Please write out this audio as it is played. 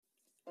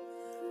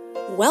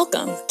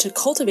Welcome to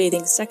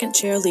Cultivating Second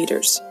Chair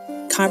Leaders,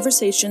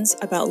 conversations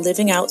about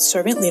living out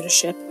servant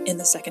leadership in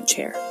the second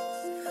chair.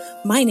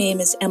 My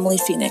name is Emily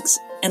Phoenix,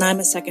 and I'm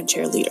a second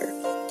chair leader.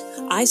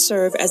 I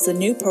serve as the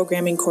new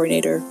programming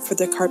coordinator for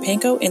the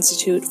Karpenko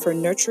Institute for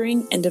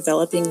Nurturing and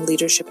Developing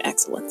Leadership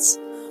Excellence,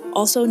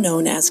 also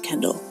known as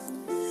Kendall.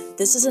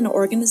 This is an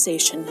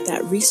organization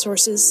that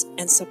resources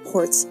and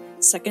supports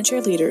second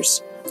chair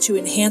leaders to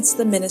enhance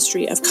the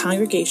ministry of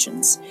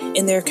congregations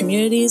in their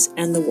communities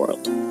and the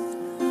world.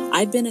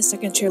 I've been a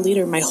second chair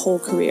leader my whole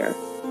career.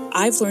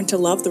 I've learned to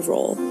love the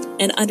role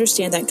and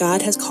understand that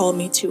God has called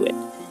me to it,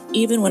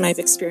 even when I've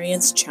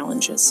experienced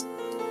challenges.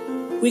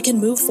 We can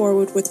move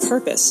forward with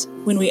purpose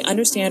when we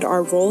understand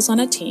our roles on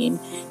a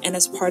team and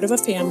as part of a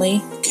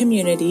family,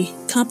 community,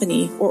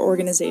 company, or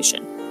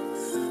organization.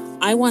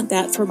 I want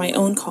that for my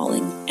own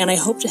calling, and I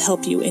hope to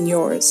help you in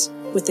yours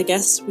with the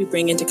guests we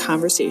bring into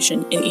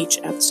conversation in each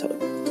episode.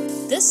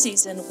 This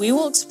season, we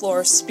will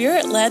explore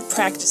spirit-led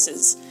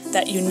practices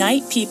that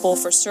unite people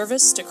for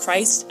service to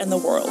Christ and the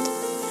world.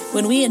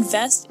 When we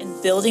invest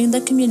in building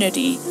the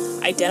community,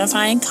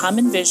 identifying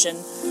common vision,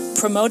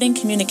 promoting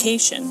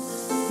communication,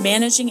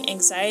 managing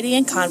anxiety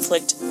and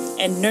conflict,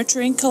 and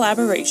nurturing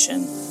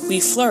collaboration, we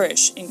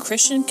flourish in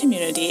Christian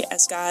community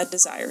as God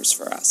desires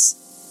for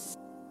us.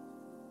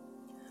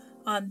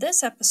 On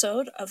this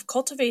episode of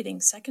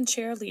Cultivating Second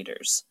Chair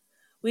Leaders,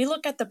 we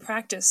look at the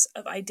practice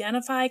of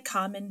identify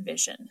common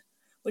vision,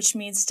 which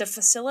means to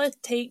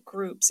facilitate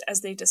groups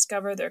as they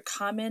discover their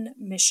common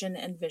mission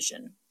and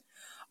vision.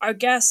 Our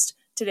guest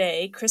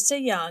today,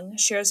 Krista Young,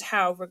 shares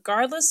how,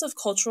 regardless of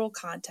cultural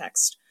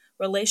context,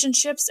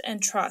 relationships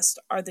and trust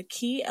are the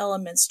key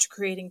elements to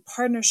creating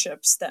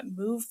partnerships that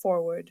move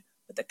forward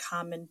with a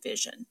common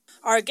vision.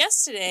 Our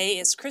guest today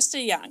is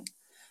Krista Young.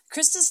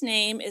 Krista's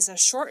name is a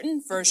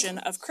shortened version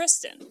of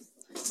Kristen.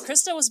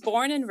 Krista was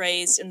born and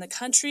raised in the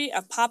country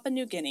of Papua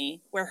New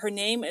Guinea, where her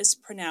name is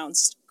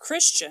pronounced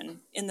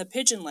Christian in the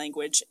Pidgin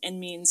language and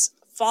means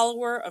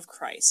follower of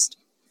Christ.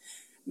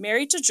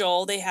 Married to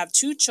Joel, they have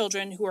 2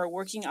 children who are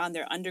working on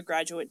their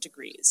undergraduate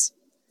degrees.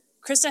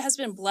 Krista has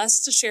been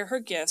blessed to share her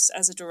gifts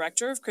as a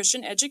director of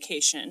Christian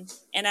education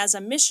and as a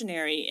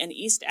missionary in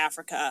East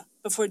Africa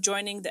before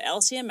joining the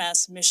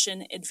LCMS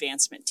Mission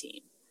Advancement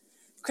Team.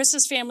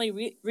 Krista's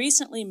family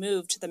recently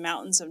moved to the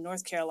mountains of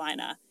North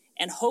Carolina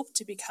and hope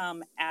to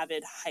become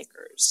avid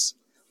hikers.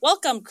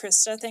 Welcome,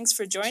 Krista. Thanks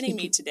for joining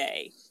me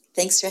today.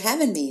 Thanks for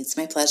having me. It's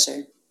my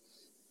pleasure.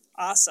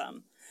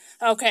 Awesome.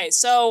 Okay,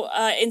 so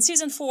in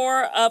season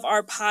 4 of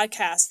our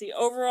podcast, the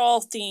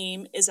overall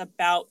theme is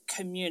about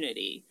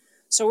community.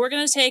 So we're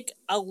going to take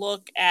a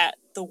look at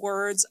the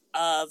words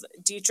of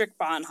Dietrich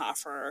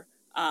Bonhoeffer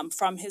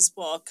from his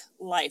book,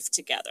 Life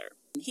Together.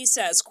 He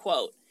says,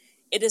 quote,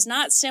 "It is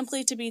not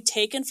simply to be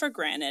taken for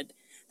granted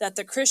that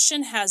the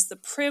Christian has the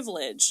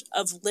privilege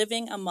of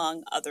living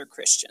among other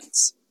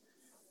Christians."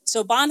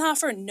 So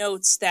Bonhoeffer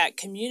notes that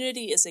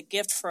community is a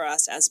gift for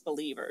us as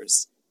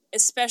believers,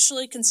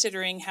 especially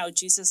considering how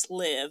Jesus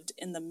lived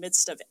in the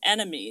midst of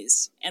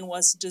enemies and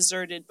was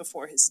deserted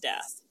before his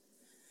death.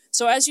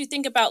 So as you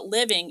think about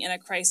living in a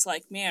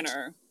Christ-like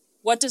manner,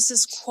 what does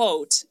this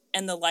quote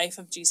and the life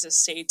of Jesus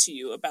say to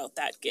you about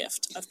that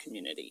gift of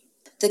community?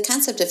 The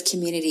concept of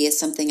community is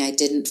something I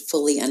didn't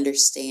fully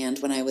understand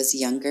when I was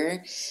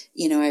younger.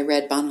 I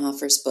read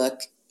Bonhoeffer's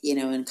book,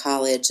 in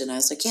college, and I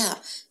was like, yeah,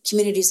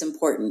 community is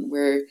important.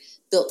 We're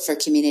built for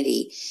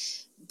community.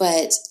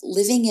 But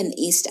living in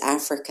East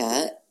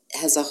Africa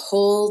has a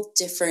whole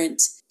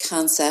different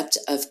concept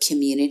of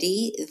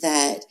community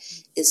that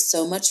is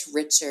so much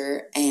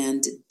richer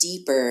and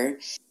deeper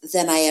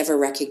than I ever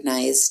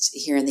recognized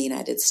here in the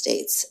United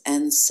States.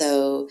 And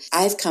so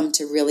I've come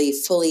to really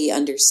fully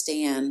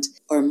understand,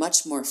 or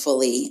much more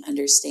fully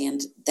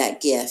understand,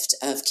 that gift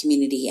of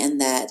community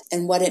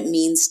and what it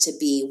means to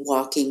be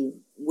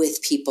walking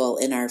with people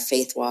in our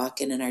faith walk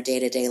and in our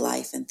day-to-day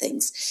life and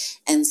things.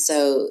 And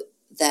so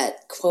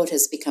that quote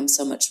has become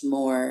so much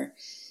more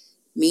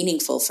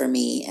meaningful for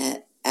me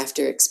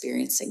after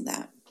experiencing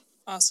that.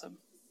 Awesome.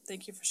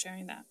 Thank you for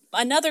sharing that.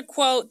 Another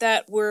quote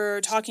that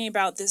we're talking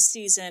about this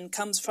season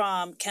comes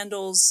from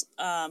Kendall's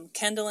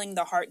Kindling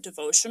the Heart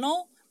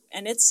devotional,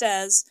 and it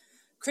says,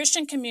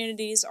 "Christian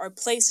communities are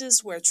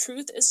places where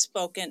truth is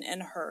spoken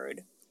and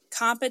heard,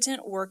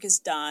 competent work is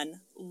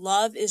done,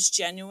 love is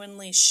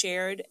genuinely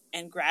shared,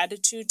 and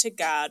gratitude to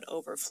God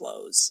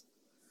overflows."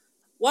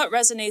 What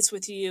resonates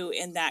with you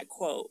in that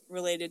quote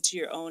related to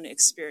your own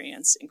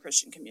experience in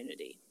Christian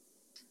community?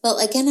 Well,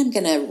 again, I'm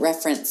going to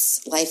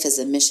reference life as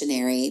a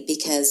missionary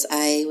because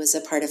I was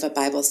a part of a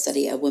Bible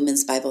study, a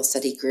women's Bible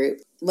study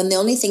group. When the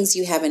only things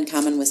you have in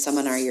common with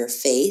someone are your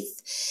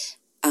faith,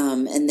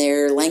 and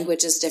their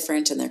language is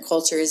different and their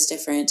culture is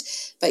different,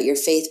 but your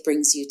faith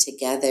brings you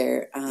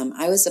together.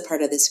 I was a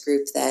part of this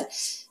group that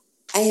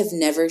I have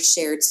never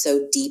shared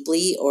so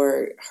deeply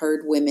or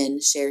heard women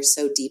share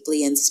so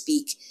deeply and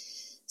speak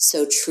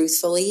so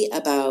truthfully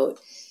about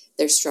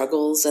their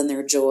struggles and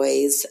their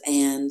joys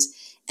and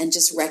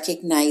just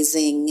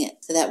recognizing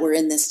that we're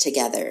in this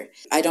together.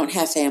 I don't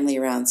have family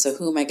around, so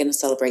who am I going to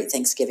celebrate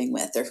Thanksgiving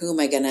with? Or who am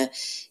I going to,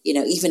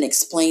 even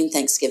explain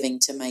Thanksgiving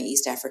to my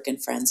East African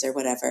friends or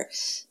whatever?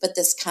 But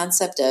this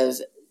concept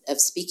of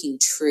speaking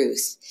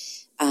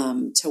truth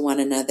to one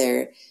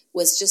another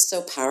was just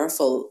so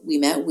powerful. We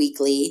met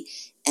weekly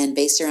and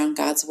based around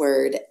God's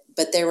word,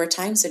 but there were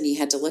times when you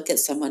had to look at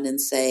someone and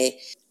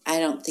say, I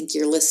don't think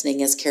you're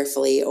listening as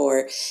carefully,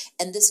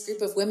 and this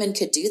group of women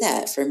could do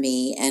that for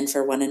me and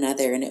for one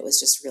another. And it was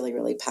just really,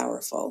 really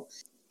powerful.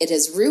 It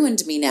has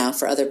ruined me now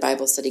for other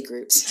Bible study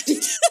groups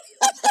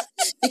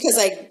because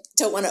I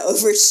don't want to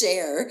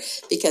overshare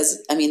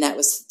because that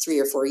was 3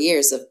 or 4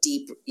 years of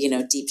deep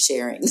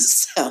sharing.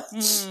 So,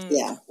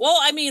 yeah. Well,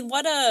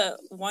 what a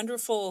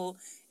wonderful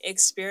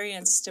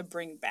experience to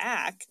bring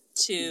back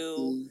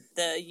to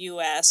the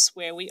U.S.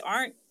 where we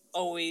aren't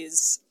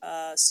always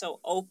so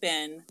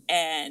open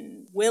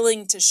and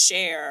willing to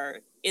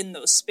share in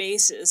those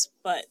spaces.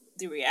 But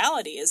the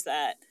reality is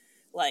that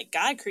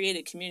God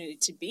created community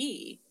to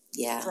be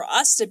for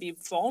us to be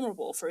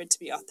vulnerable, for it to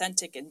be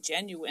authentic and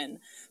genuine,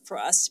 for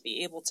us to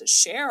be able to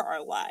share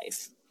our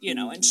life,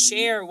 and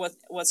share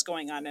what's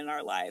going on in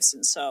our lives.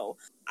 And so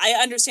I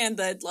understand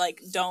that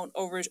don't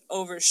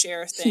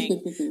overshare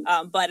thing,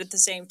 but at the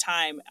same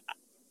time,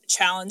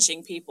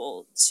 challenging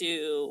people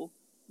to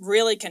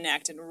really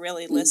connect and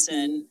really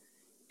listen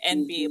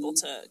and be able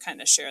to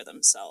kind of share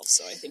themselves.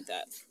 So I think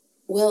that.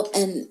 Well,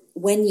 and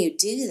when you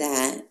do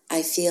that,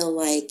 I feel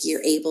like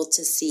you're able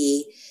to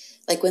see,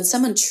 when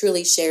someone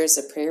truly shares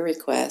a prayer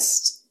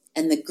request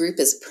and the group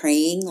is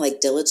praying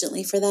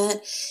diligently for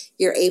that,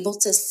 you're able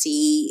to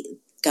see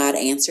God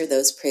answer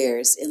those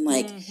prayers in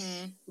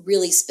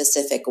really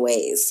specific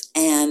ways.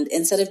 And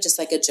instead of just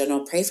a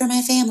general pray for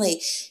my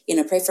family,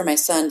 pray for my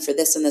son for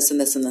this and this and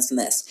this and this and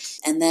this.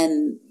 And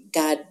then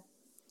God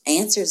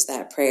answers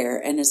that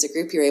prayer. And as a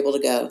group, you're able to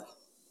go,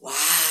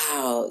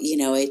 wow,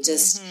 it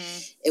just,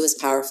 it was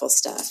powerful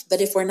stuff.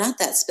 But if we're not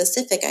that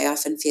specific, I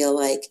often feel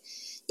like,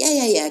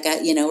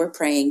 God, we're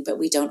praying, but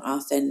we don't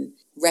often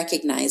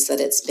recognize that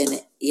it's been,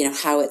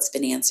 how it's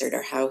been answered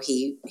or how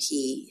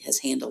he has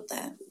handled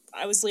that.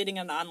 I was leading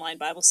an online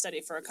Bible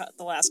study for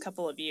the last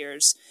couple of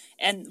years,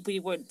 and we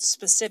would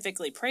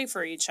specifically pray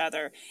for each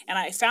other. And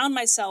I found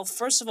myself,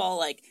 first of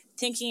all,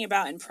 thinking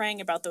about and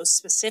praying about those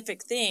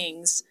specific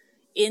things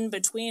in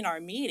between our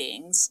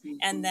meetings.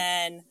 And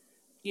then,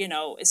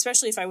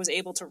 especially if I was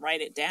able to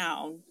write it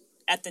down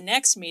at the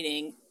next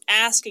meeting,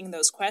 asking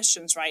those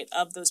questions, right,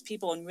 of those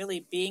people and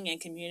really being in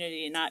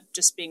community and not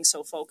just being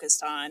so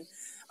focused on,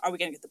 are we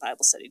going to get the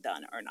Bible study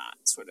done or not,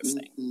 sort of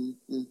thing.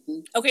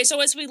 Okay, so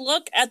as we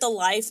look at the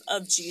life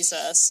of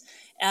Jesus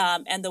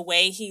and the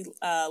way he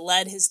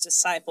led his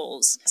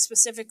disciples,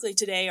 specifically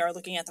today are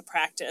looking at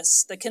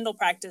the Kindle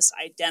practice,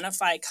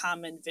 Identify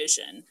Common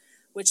Vision,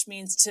 which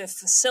means to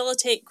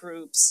facilitate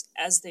groups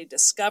as they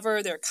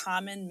discover their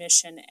common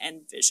mission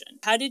and vision.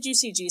 How did you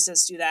see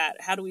Jesus do that?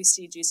 How do we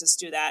see Jesus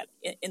do that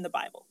in the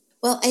Bible?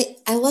 Well,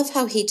 I love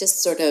how he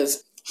just sort of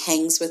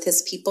hangs with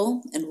his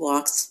people and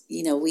walks,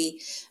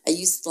 I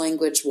use the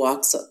language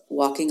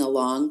walking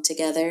along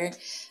together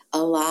a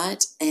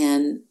lot.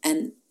 And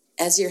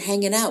as you're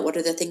hanging out, what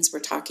are the things we're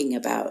talking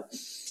about?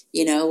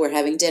 We're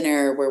having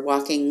dinner, we're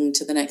walking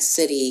to the next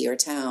city or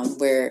town,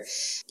 where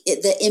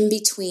the in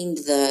between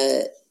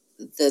the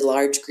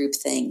large group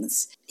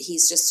things,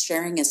 he's just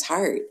sharing his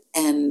heart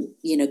and,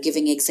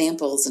 giving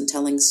examples and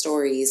telling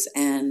stories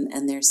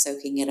and they're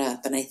soaking it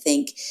up. And I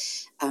think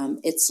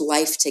it's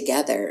life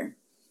together,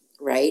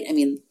 right?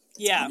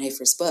 That's my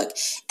first book.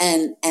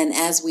 And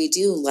as we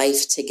do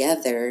life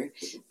together,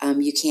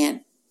 you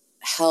can't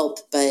help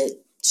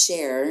but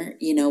share,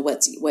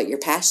 what you're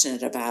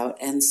passionate about.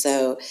 And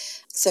so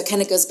it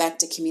kind of goes back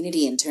to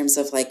community in terms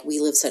of we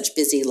live such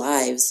busy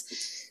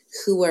lives.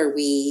 Who are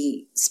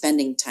we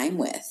spending time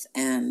with?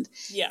 And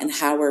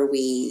how are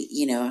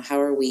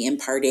we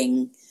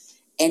imparting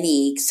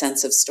any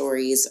sense of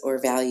stories or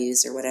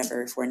values or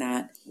whatever if we're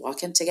not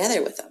walking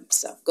together with them?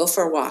 So go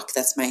for a walk.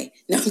 That's no,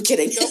 I'm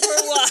kidding. Go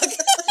for a walk.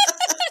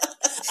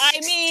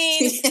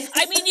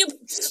 You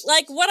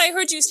what I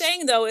heard you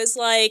saying though is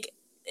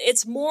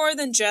it's more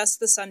than just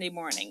the Sunday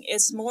morning.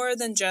 It's more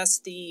than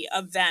just the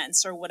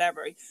events or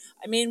whatever.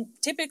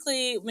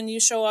 Typically when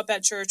you show up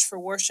at church for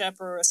worship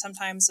or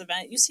sometimes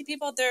event, you see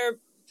people at their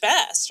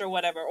best or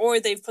whatever, or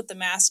they've put the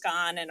mask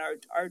on and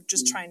are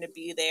just trying to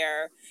be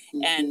there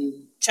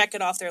and check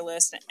it off their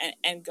list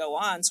and go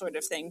on, sort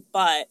of thing.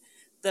 But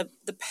the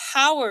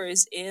power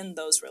is in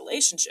those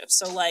relationships.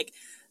 So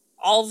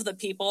all of the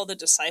people, the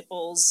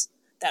disciples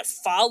that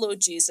followed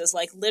Jesus,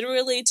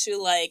 literally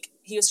to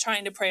he was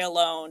trying to pray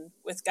alone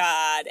with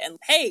God, and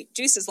hey,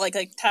 Jesus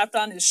tapped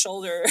on his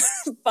shoulder,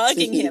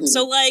 bugging him.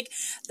 So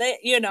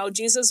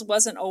Jesus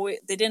wasn't always,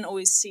 they didn't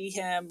always see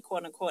him,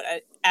 quote unquote,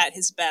 at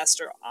his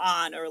best or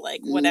on or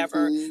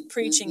whatever,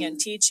 preaching and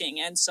teaching.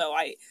 And so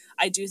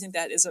I do think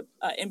that is a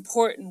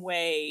important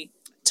way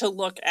to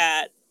look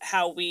at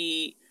how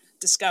we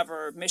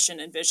discover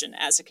mission and vision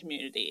as a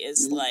community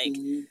is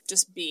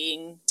just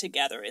being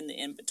together in the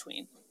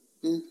in-between.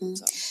 Mm-hmm.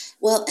 So.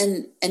 Well,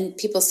 and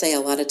people say a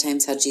lot of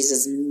times how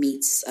Jesus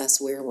meets us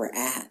where we're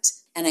at.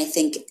 And I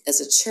think as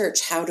a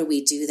church, how do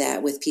we do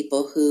that with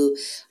people who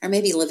are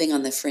maybe living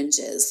on the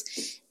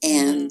fringes?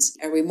 And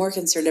are we more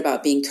concerned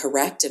about being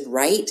correct and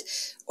right?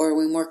 Or are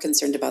we more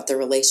concerned about the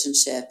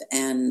relationship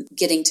and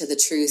getting to the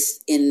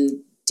truth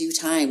in due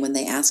time when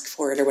they ask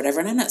for it or whatever?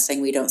 And I'm not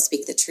saying we don't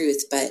speak the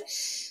truth,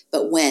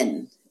 but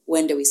when?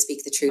 When do we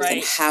speak the truth,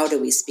 and how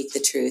do we speak the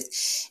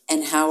truth,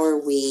 and how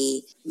are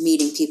we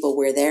meeting people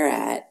where they're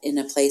at in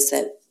a place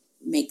that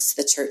makes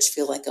the church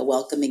feel like a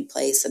welcoming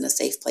place and a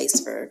safe place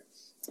for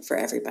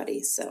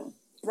everybody? So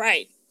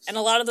right. And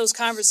a lot of those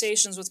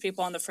conversations with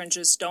people on the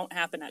fringes don't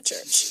happen at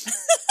church.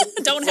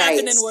 Don't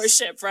happen in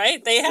worship,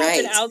 right? They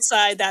happen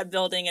outside that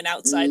building and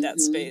outside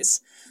that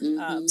space.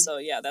 So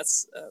yeah,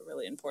 that's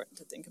really important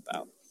to think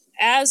about.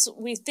 As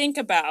we think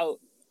about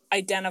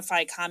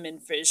identify common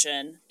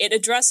vision, it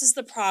addresses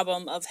the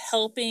problem of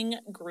helping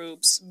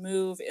groups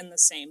move in the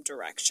same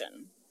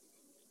direction.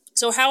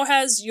 So how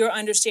has your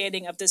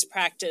understanding of this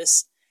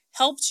practice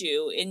helped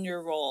you in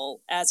your role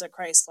as a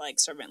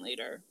Christ-like servant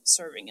leader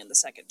serving in the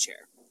second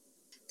chair?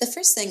 The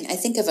first thing, I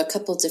think of a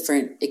couple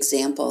different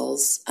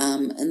examples.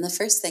 And the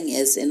first thing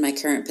is in my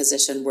current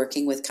position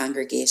working with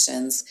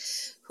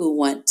congregations who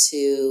want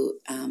to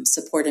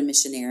support a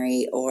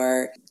missionary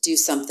or do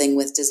something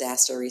with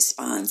disaster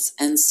response.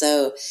 And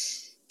so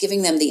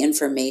giving them the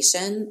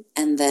information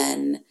and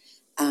then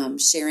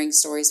sharing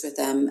stories with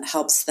them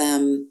helps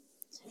them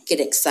get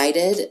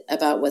excited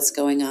about what's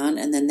going on,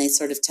 and then they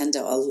sort of tend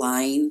to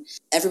align.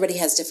 Everybody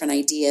has different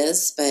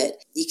ideas,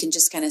 but you can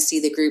just kind of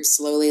see the group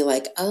slowly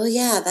like, oh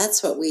yeah,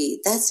 that's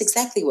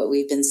exactly what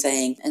we've been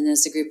saying. And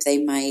as a group,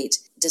 they might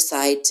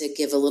decide to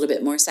give a little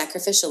bit more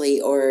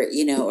sacrificially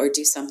or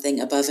do something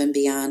above and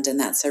beyond. And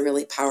that's a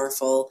really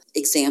powerful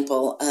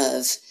example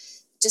of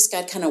just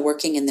God kind of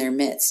working in their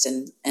midst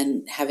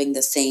and having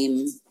the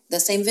same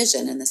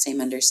vision and the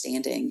same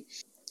understanding.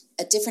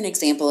 A different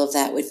example of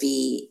that would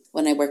be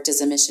when I worked as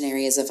a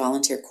missionary as a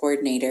volunteer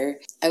coordinator.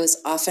 I was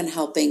often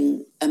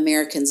helping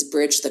Americans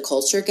bridge the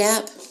culture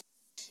gap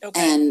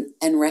and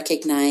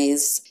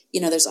recognize,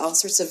 there's all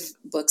sorts of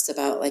books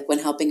about like When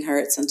Helping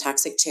Hurts and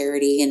toxic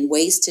charity and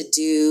ways to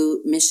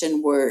do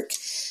mission work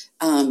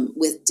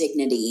with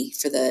dignity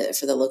for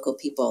the local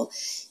people.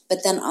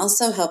 But then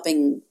also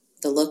helping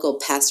the local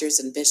pastors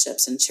and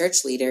bishops and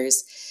church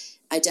leaders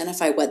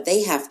identify what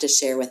they have to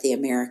share with the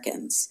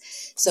Americans.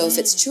 So if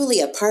it's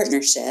truly a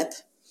partnership,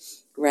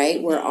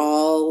 right, we're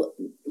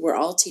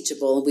all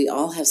teachable. We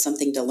all have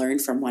something to learn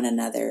from one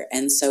another.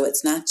 And so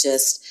it's not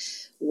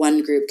just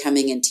one group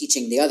coming and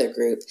teaching the other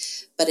group,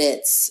 but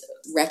it's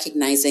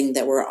recognizing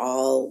that we're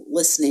all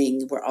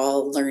listening, we're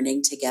all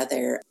learning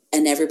together,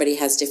 and everybody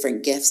has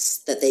different gifts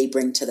that they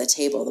bring to the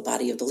table, the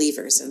body of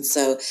believers. And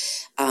so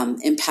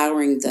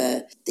empowering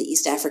the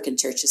East African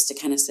churches to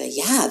kind of say,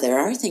 yeah, there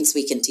are things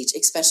we can teach,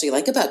 especially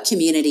like about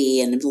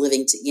community and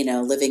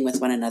living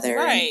with one another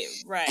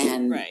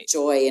and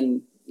joy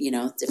and,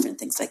 different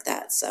things like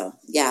that. So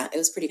yeah, it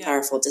was pretty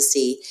powerful to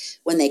see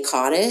when they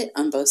caught it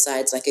on both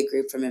sides, like a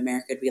group from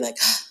America would be like,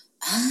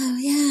 oh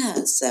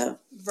yeah. So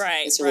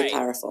it's really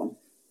powerful.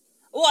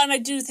 Well, and I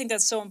do think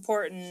that's so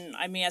important.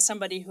 I mean, as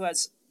somebody who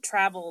has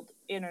traveled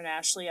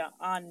internationally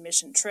on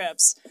mission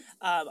trips,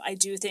 I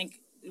do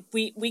think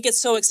we get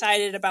so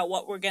excited about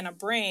what we're going to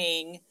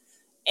bring.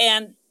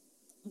 And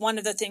one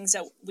of the things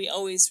that we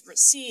always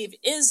receive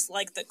is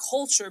like the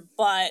culture,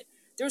 but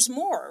there's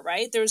more,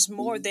 right? There's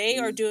more. They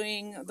are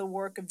doing the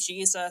work of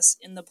Jesus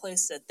in the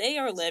place that they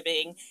are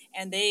living,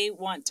 and they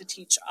want to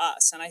teach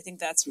us. And I think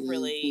that's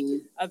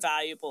really a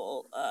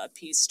valuable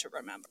piece to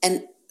remember.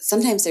 And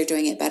sometimes they're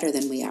doing it better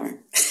than we are.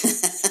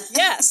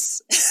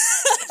 Yes.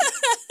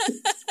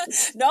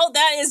 No,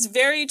 that is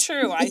very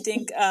true. I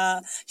think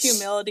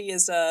humility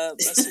is a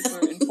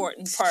super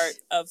important part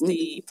of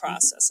the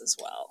process as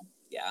well.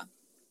 Yeah.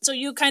 So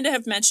you kind of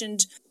have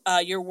mentioned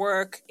your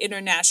work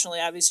internationally.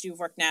 Obviously, you've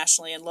worked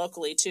nationally and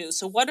locally too.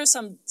 So what are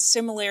some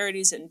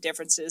similarities and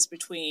differences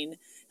between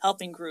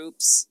helping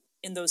groups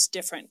in those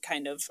different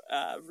kind of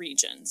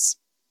regions?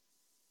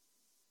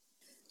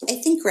 I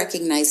think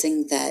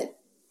recognizing that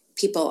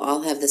people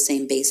all have the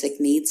same basic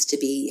needs to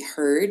be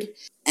heard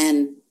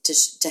and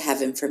to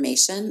have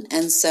information.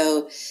 And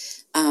so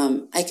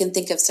I can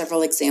think of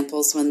several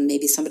examples when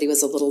maybe somebody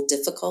was a little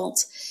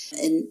difficult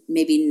and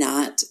maybe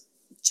not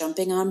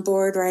jumping on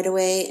board right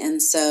away. And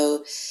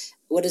so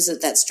what is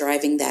it that's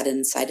driving that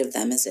inside of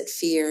them? Is it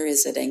fear?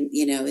 Is it,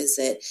 is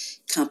it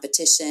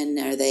competition?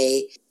 Are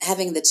they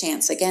having the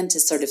chance again to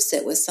sort of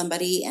sit with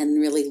somebody and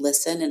really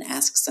listen and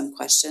ask some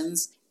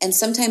questions? And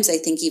sometimes I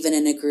think even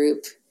in a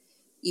group,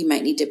 you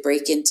might need to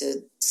break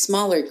into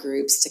smaller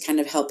groups to kind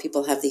of help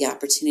people have the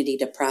opportunity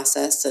to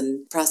process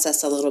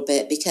a little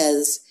bit,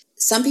 because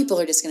some people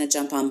are just going to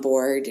jump on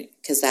board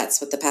because that's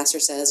what the pastor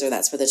says or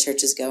that's where the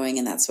church is going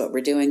and that's what we're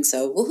doing.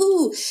 So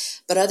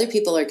woohoo! But other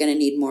people are going to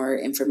need more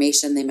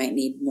information. They might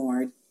need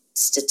more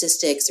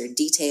statistics or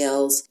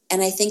details.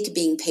 And I think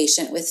being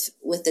patient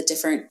with the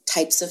different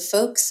types of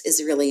folks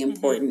is really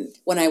important.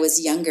 Mm-hmm. When I was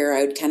younger,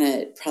 I would kind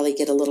of probably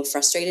get a little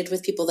frustrated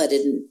with people that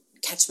didn't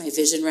catch my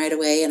vision right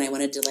away. And I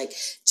wanted to like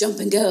jump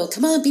and go,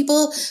 come on,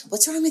 people,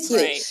 what's wrong with you?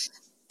 Right.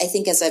 I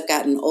think as I've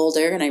gotten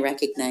older and I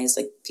recognize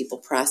like people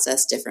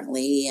process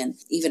differently, and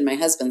even my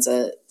husband's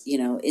a,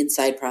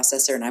 inside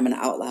processor and I'm an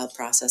out loud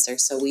processor.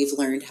 So we've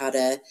learned how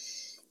to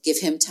give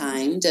him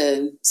time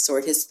to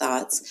sort his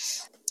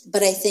thoughts.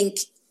 But I think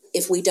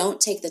if we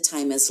don't take the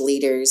time as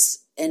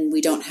leaders and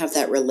we don't have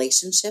that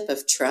relationship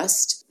of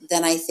trust,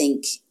 then I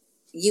think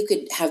you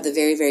could have the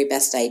very, very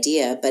best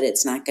idea, but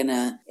it's not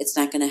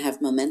gonna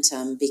have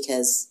momentum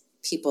because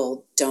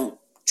people don't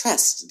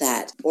trust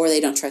that, or they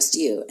don't trust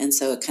you. And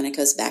so it kind of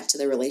goes back to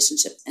the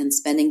relationship and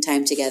spending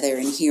time together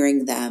and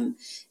hearing them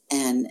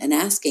and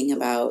asking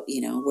about,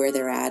 where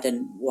they're at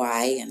and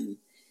why,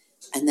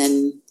 and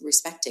then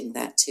respecting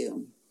that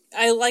too.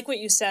 I like what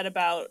you said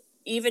about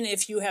even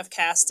if you have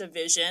cast a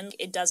vision,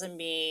 it doesn't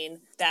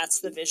mean that's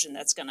the vision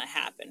that's going to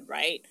happen,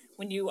 right?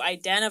 When you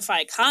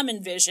identify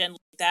common vision,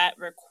 that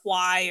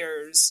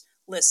requires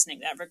listening,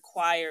 that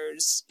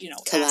requires,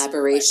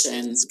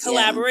 collaboration.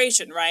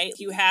 Collaboration, right?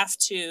 You have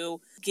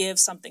to give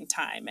something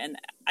time. And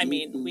I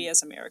mean, we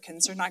as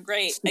Americans are not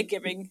great at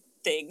giving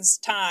things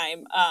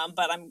time,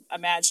 but I'm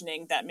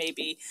imagining that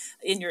maybe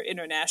in your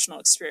international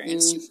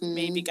experience, you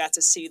maybe got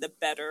to see the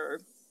better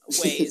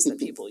ways that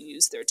people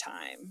use their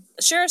time.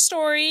 Share a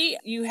story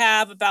you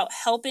have about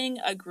helping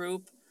a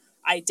group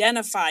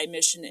identify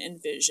mission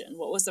and vision.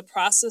 What was the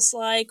process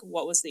like?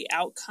 What was the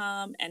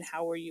outcome? And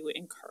how were you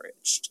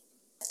encouraged?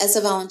 As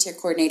a volunteer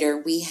coordinator,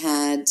 we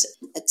had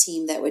a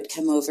team that would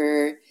come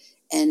over,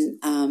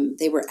 and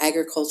they were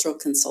agricultural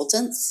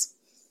consultants.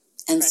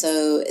 And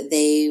so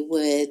it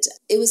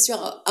was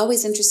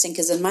always interesting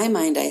because in my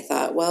mind, I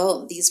thought,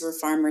 well, these were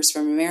farmers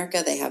from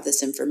America. They have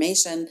this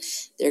information.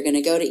 They're going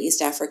to go to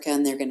East Africa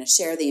and they're going to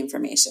share the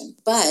information.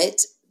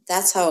 But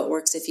that's how it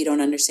works if you don't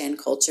understand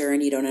culture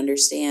and you don't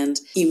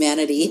understand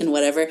humanity and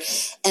whatever.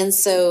 And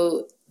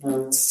so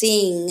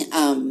seeing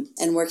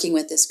and working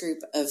with this group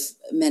of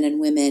men and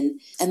women,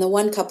 and the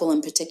one couple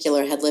in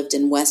particular had lived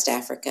in West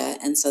Africa,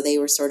 and so they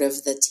were sort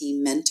of the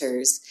team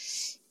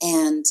mentors,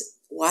 and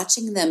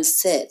watching them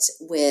sit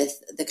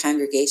with the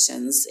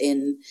congregations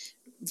in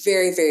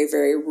very, very,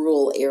 very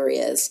rural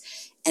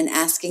areas and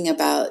asking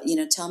about,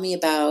 tell me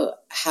about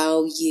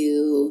how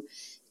you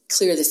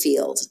clear the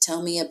field.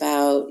 Tell me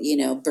about,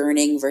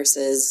 burning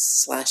versus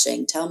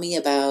slashing. Tell me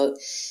about,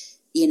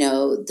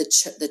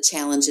 the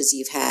challenges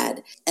you've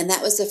had. And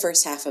that was the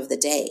first half of the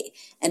day.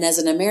 And as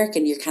an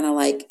American, you're kind of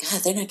like,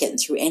 God, they're not getting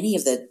through any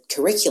of the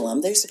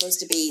curriculum. They're supposed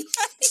to be,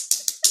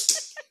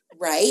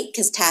 right?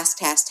 Because task.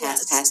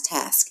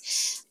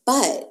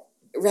 But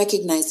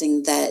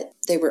recognizing that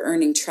they were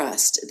earning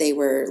trust, they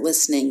were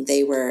listening,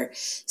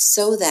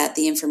 so that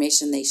the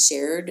information they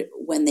shared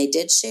when they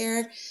did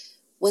share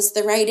was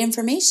the right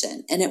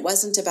information. And it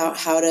wasn't about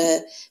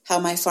how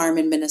my farm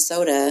in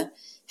Minnesota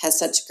has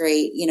such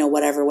great,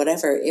 whatever.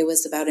 It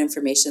was about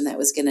information that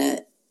was going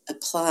to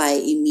apply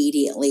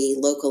immediately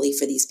locally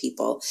for these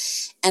people.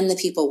 And the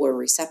people were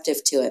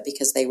receptive to it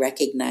because they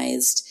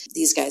recognized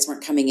these guys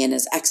weren't coming in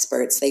as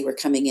experts. They were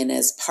coming in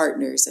as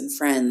partners and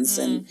friends,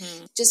 and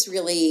just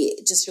really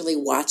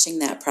watching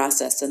that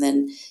process. And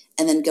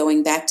then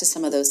going back to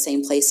some of those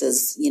same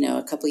places,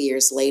 a couple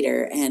years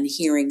later, and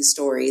hearing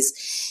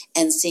stories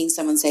and seeing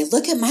someone say,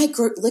 look at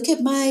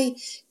my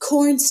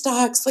corn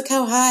stalks. Look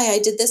how high I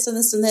did this and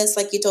this and this,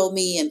 like you told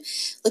me. And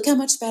look how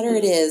much better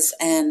it is.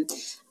 And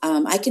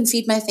I can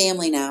feed my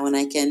family now, and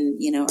I can,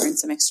 earn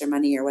some extra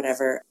money or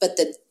whatever. But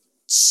the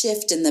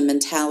shift in the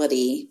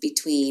mentality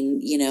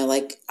between,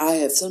 like, I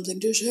have something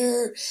to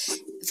share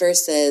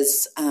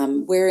versus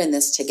we're in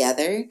this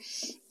together.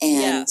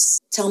 And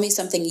tell me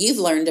something you've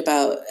learned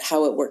about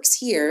how it works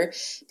here,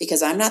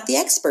 because I'm not the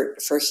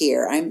expert for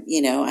here. I'm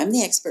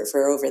the expert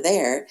for over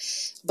there,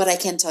 but I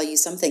can tell you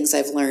some things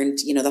I've learned,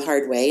 the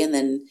hard way. And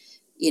then,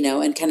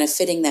 and kind of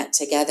fitting that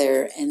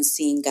together and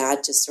seeing God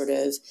just sort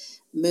of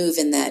move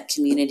in that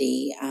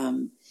community.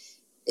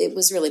 It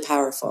was really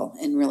powerful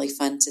and really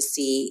fun to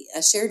see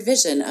a shared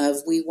vision of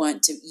we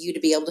want you to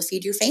be able to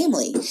feed your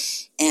family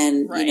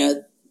and,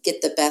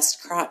 get the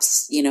best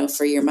crops,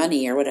 for your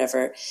money or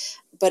whatever.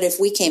 But if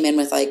we came in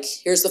with like,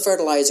 here's the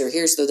fertilizer,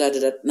 here's the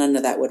da-da-da, none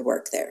of that would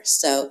work there.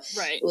 So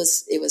it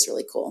was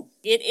really cool.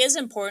 It is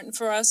important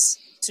for us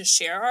to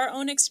share our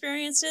own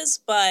experiences,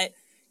 but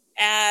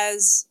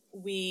as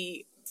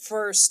we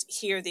first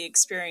hear the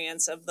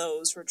experience of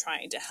those we're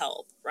trying to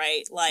help,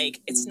 right?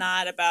 Like it's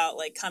not about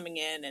like coming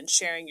in and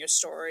sharing your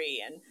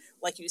story and,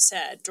 like you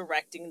said,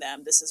 directing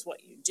them, this is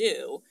what you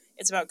do.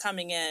 It's about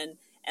coming in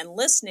and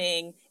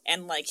listening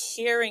and like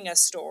hearing a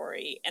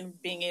story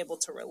and being able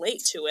to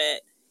relate to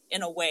it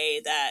in a way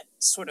that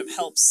sort of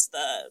helps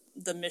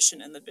the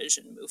mission and the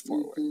vision move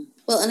forward.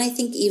 Well, and I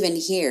think even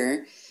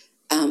here,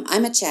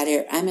 I'm a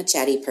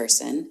chatty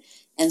person.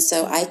 And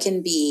so I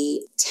can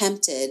be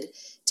tempted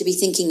to be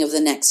thinking of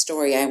the next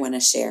story I want to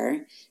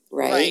share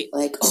right?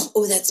 Like,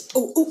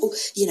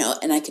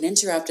 and I can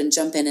interrupt and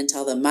jump in and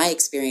tell them my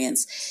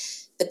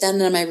experience. But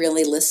then am I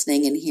really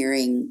listening and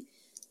hearing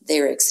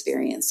their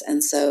experience?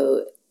 And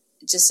so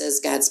just as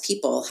God's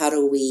people, how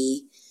do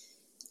we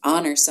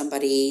honor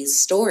somebody's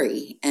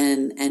story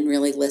and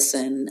really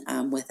listen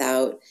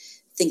without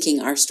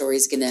thinking our story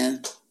is going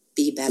to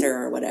be better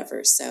or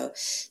whatever. So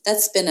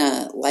that's been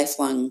a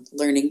lifelong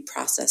learning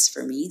process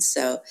for me.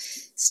 So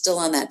still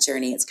on that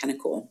journey. It's kind of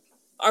cool.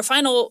 Our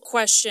final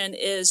question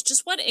is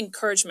just what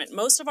encouragement.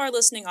 Most of our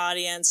listening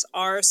audience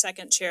are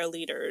second chair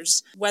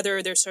leaders,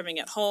 whether they're serving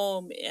at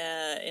home,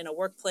 in a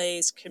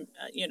workplace,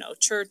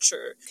 church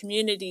or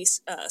community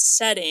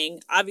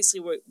setting.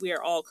 Obviously, we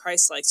are all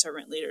Christ-like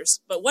servant leaders.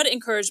 But what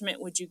encouragement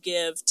would you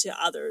give to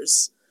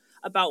others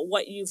about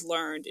what you've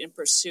learned in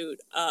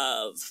pursuit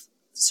of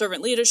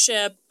servant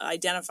leadership,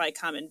 identify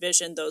common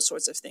vision, those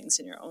sorts of things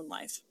in your own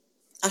life?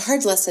 A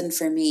hard lesson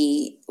for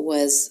me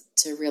was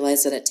to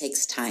realize that it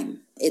takes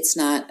time. It's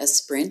not a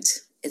sprint,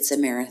 it's a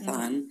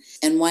marathon. Mm-hmm.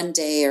 And one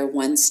day or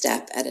one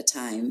step at a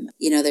time.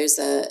 There's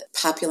a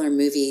popular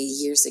movie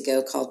years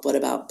ago called What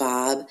About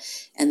Bob?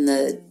 And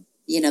the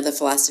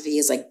philosophy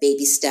is like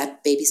baby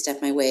step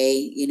my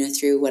way,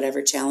 through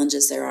whatever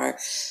challenges there are.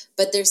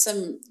 But there's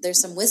some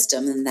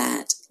wisdom in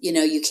that.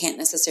 You can't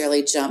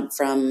necessarily jump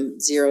from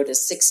 0 to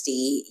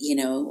 60,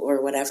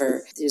 or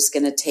whatever. There's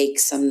going to take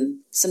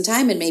some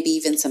time and maybe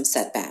even some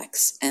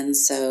setbacks. And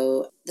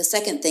so the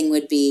second thing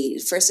would be,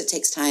 first, it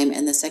takes time.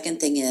 And the second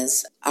thing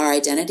is our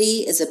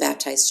identity is a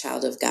baptized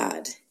child of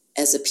God.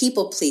 As a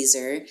people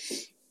pleaser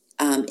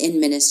in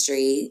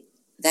ministry,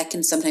 that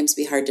can sometimes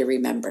be hard to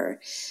remember.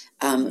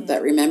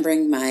 But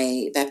remembering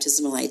my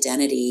baptismal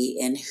identity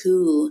and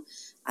who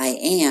I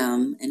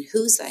am and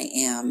whose I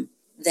am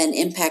then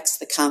impacts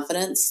the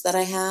confidence that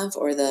I have,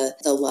 or the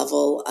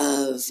level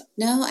of,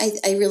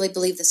 I really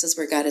believe this is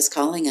where God is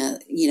calling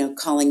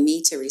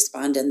me to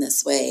respond in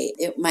this way.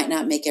 It might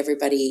not make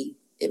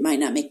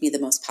me the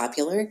most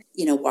popular,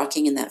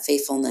 walking in that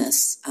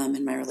faithfulness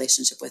in my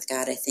relationship with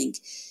God, I think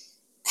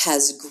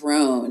has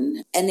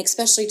grown. And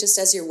especially just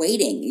as you're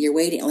waiting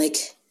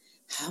like,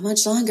 how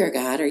much longer,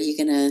 God, are you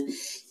going to,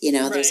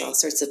 there's all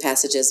sorts of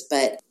passages,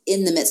 but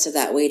in the midst of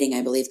that waiting,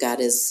 I believe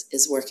God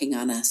is working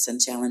on us and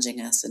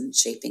challenging us and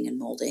shaping and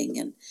molding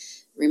and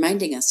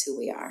reminding us who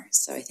we are.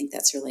 So I think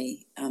that's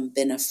really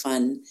been a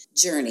fun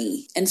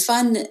journey. And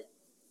fun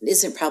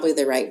isn't probably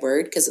the right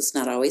word because it's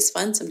not always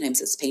fun.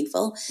 Sometimes it's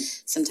painful.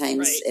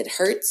 Sometimes it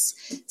hurts.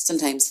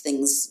 Sometimes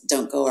things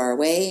don't go our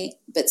way,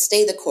 but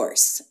stay the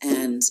course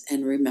and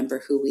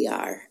remember who we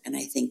are. And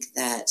I think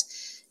that,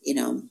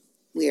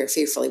 we are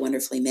fearfully,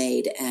 wonderfully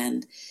made,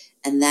 and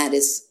that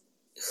is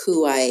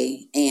who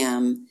I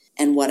am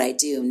and what I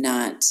do,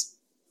 not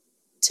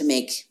to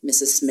make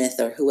Mrs. Smith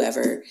or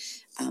whoever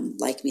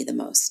like me the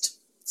most.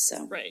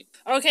 So right.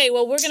 Okay,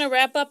 well, we're going to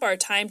wrap up our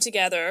time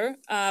together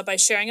by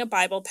sharing a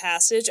Bible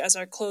passage as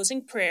our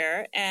closing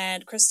prayer.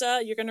 And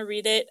Krista, you're going to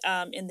read it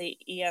in the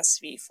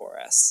ESV for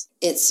us.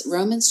 It's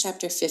Romans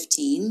chapter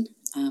 15,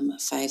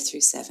 5 through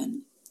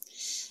 7.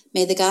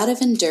 May the God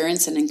of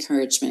endurance and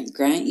encouragement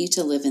grant you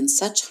to live in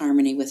such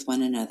harmony with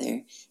one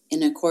another,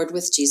 in accord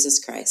with Jesus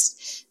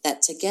Christ,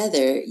 that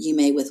together you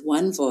may with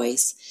one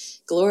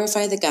voice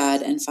glorify the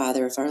God and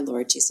Father of our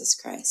Lord Jesus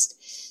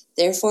Christ.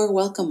 Therefore,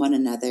 welcome one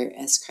another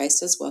as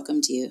Christ has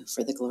welcomed you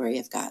for the glory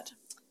of God.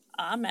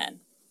 Amen.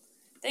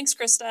 Thanks,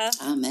 Krista.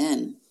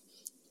 Amen.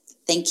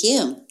 Thank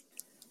you.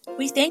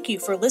 We thank you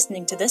for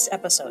listening to this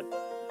episode.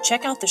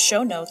 Check out the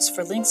show notes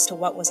for links to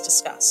what was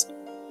discussed.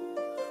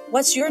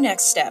 What's your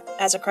next step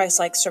as a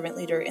Christ-like servant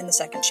leader in the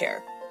second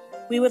chair?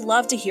 We would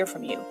love to hear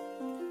from you.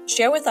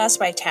 Share with us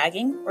by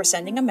tagging or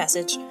sending a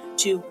message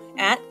to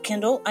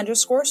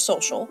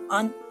 @Kindle_social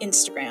on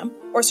Instagram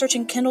or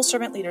searching Kindle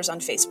Servant Leaders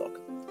on Facebook.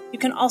 You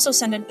can also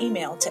send an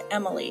email to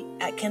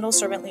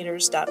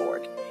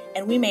emily@kindleservantleaders.org,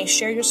 and we may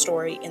share your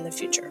story in the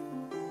future.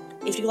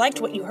 If you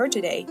liked what you heard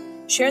today,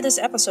 share this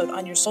episode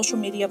on your social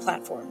media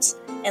platforms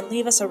and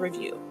leave us a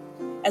review.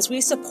 As we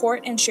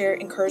support and share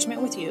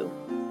encouragement with you,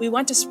 we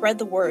want to spread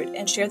the word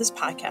and share this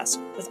podcast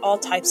with all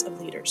types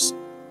of leaders.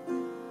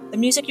 The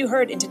music you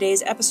heard in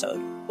today's episode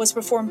was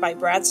performed by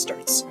Brad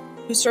Sturtz,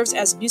 who serves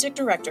as music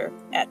director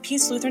at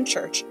Peace Lutheran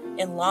Church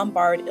in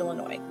Lombard,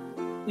 Illinois.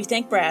 We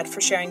thank Brad for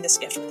sharing this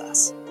gift with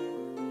us.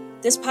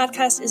 This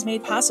podcast is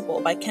made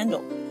possible by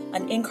Kendall,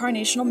 an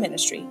incarnational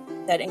ministry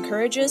that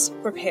encourages,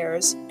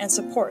 prepares, and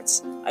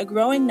supports a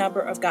growing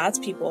number of God's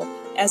people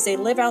as they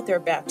live out their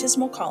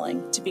baptismal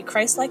calling to be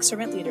Christ-like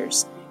servant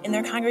leaders in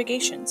their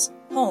congregations,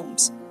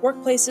 homes,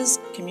 workplaces,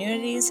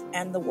 communities,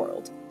 and the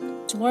world.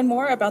 To learn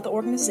more about the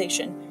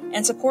organization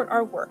and support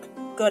our work,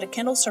 go to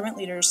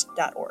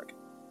kindleservantleaders.org.